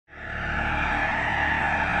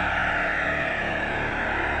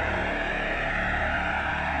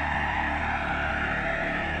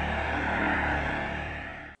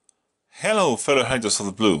Hello fellow hunters of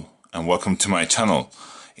the blue, and welcome to my channel.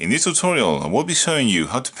 In this tutorial I will be showing you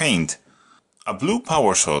how to paint a blue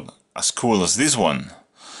power sword as cool as this one.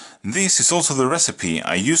 This is also the recipe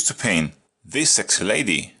I used to paint this sexy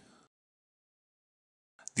lady.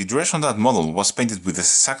 The dress on that model was painted with the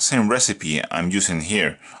exact same recipe I'm using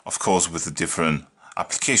here, of course with a different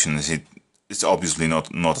application, as it's obviously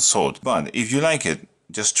not a sword. But if you like it,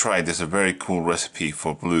 just try it. It's a very cool recipe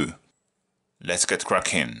for blue. Let's get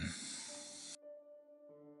cracking.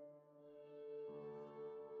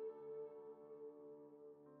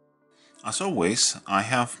 As always, I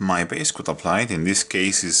have my base coat applied. In this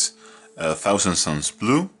case is Thousand Suns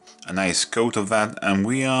Blue, a nice coat of that, and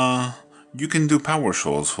you can do power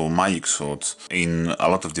swords for magic swords in a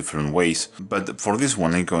lot of different ways, but for this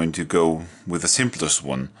one I'm going to go with the simplest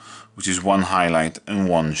one, which is one highlight and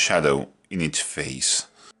one shadow in each face.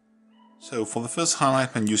 So for the first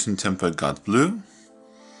highlight I'm using Tempered God Blue,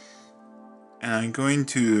 and I'm going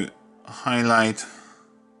to highlight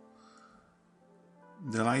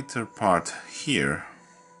the lighter part here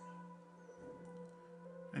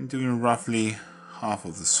and doing roughly half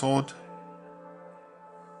of the sword.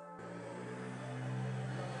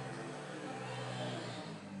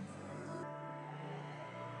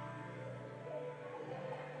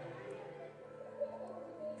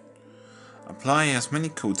 Apply as many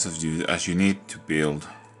coats as you need to build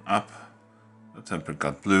up the Tempered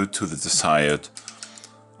God Blue to the desired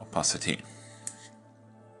opacity.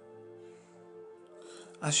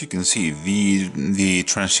 As you can see, the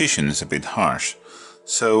transition is a bit harsh,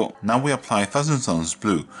 so now we apply Thousand Suns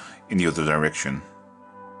Blue in the other direction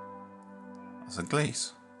as a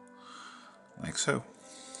glaze, like so.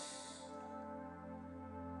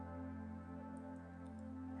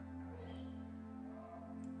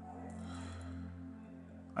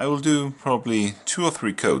 I will do probably 2 or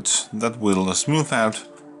 3 coats that will smooth out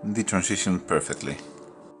the transition perfectly.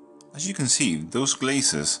 As you can see, those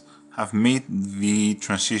glazes have made the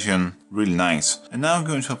transition really nice. And now I'm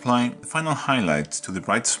going to apply the final highlights to the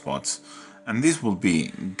bright spots, and this will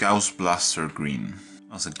be Gauss Blaster Green.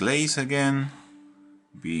 As a glaze again,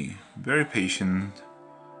 be very patient,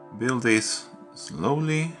 build this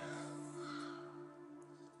slowly.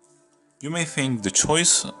 You may think the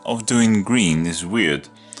choice of doing green is weird,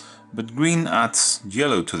 but green adds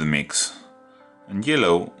yellow to the mix, and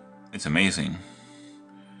yellow is amazing.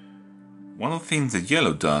 One of the things that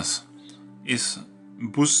yellow does is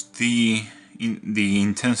boost the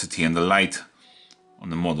intensity and the light on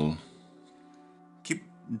the model. Keep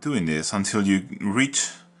doing this until you reach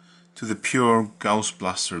to the pure Gauss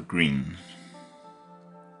Blaster Green.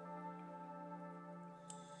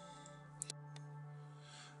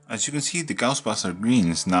 As you can see, the Gauss Blaster Green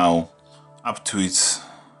is now up to its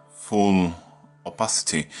full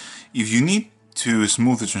opacity. If you need to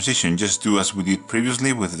smooth the transition, just do as we did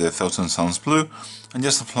previously with the Thousand Suns Blue and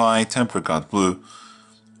just apply Tempered God Blue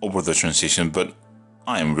over the transition, but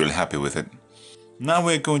I am really happy with it. Now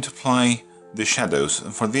we're going to apply the shadows.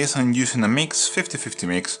 For this I'm using a mix, 50-50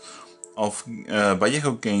 mix of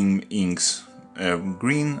Vallejo Game inks,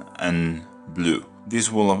 green and blue. This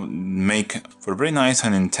will make for a very nice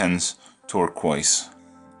and intense turquoise,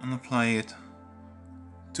 and apply it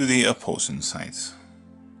to the opposing sides.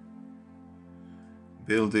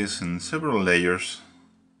 Build this in several layers.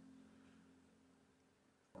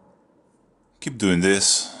 Keep doing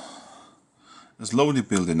this, slowly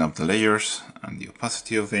building up the layers and the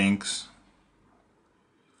opacity of the inks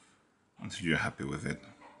until you're happy with it.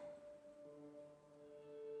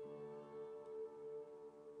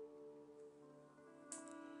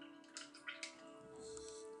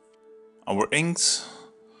 Our inks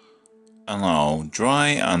are now dry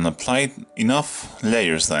and applied enough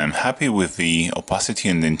layers that I'm happy with the opacity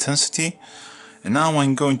and the intensity, and now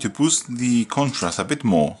I'm going to boost the contrast a bit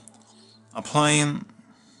more, applying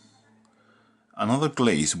another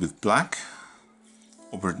glaze with black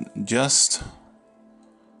over just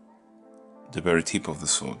the very tip of the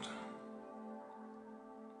sword,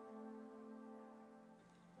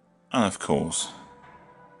 and of course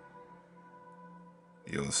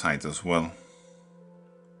the other side as well.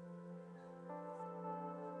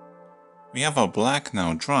 We have our black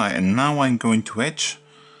now dry, and now I'm going to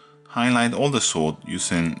highlight all the sword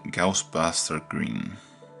using Gauss Blaster Green.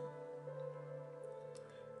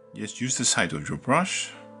 Just use the side of your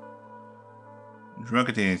brush,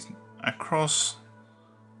 drag it across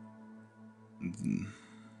the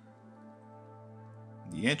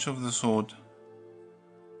edge of the sword.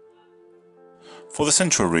 For the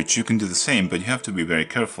central ridge you can do the same, but you have to be very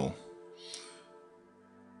careful.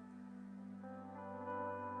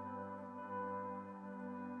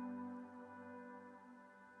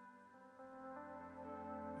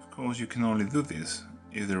 course you can only do this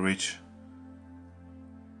if the ridge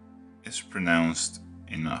is pronounced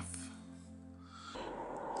enough.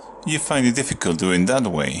 You find it difficult doing that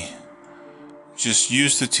way, just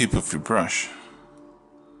use the tip of your brush.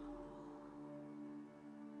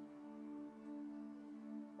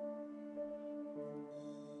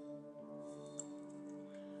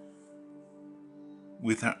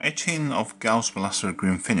 With our etching of Gauss Blaster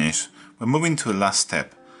green finish, we're moving to the last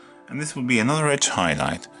step, and this will be another edge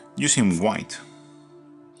highlight using white.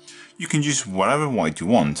 You can use whatever white you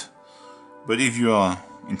want, but if you are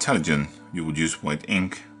intelligent, you would use white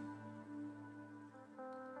ink.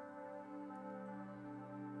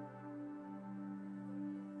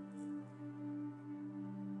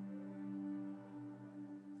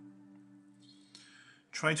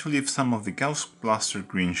 Try to leave some of the Gauss Blaster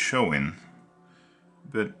green showing,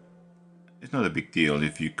 but it's not a big deal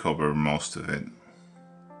if you cover most of it.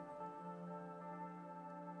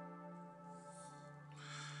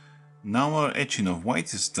 Now our etching of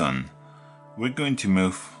white is done, we're going to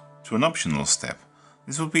move to an optional step.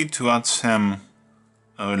 This will be to add some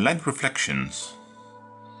light reflections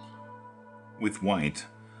with white,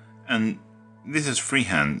 and this is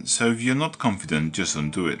freehand, so if you're not confident, just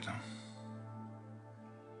undo it.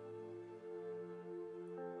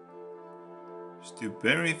 Just do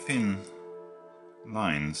very thin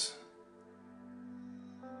lines.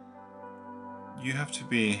 You have to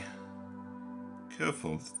be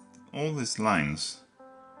careful. All these lines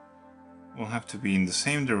will have to be in the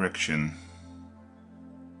same direction.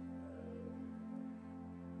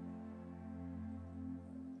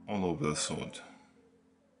 All over the sword.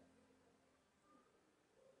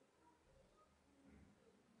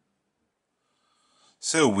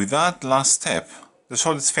 So with that last step, the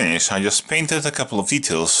sword is finished. I just painted a couple of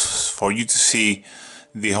details for you to see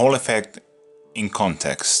the whole effect in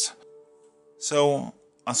context. So,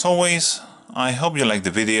 as always, I hope you liked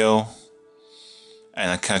the video,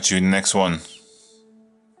 and I'll catch you in the next one.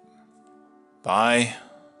 Bye.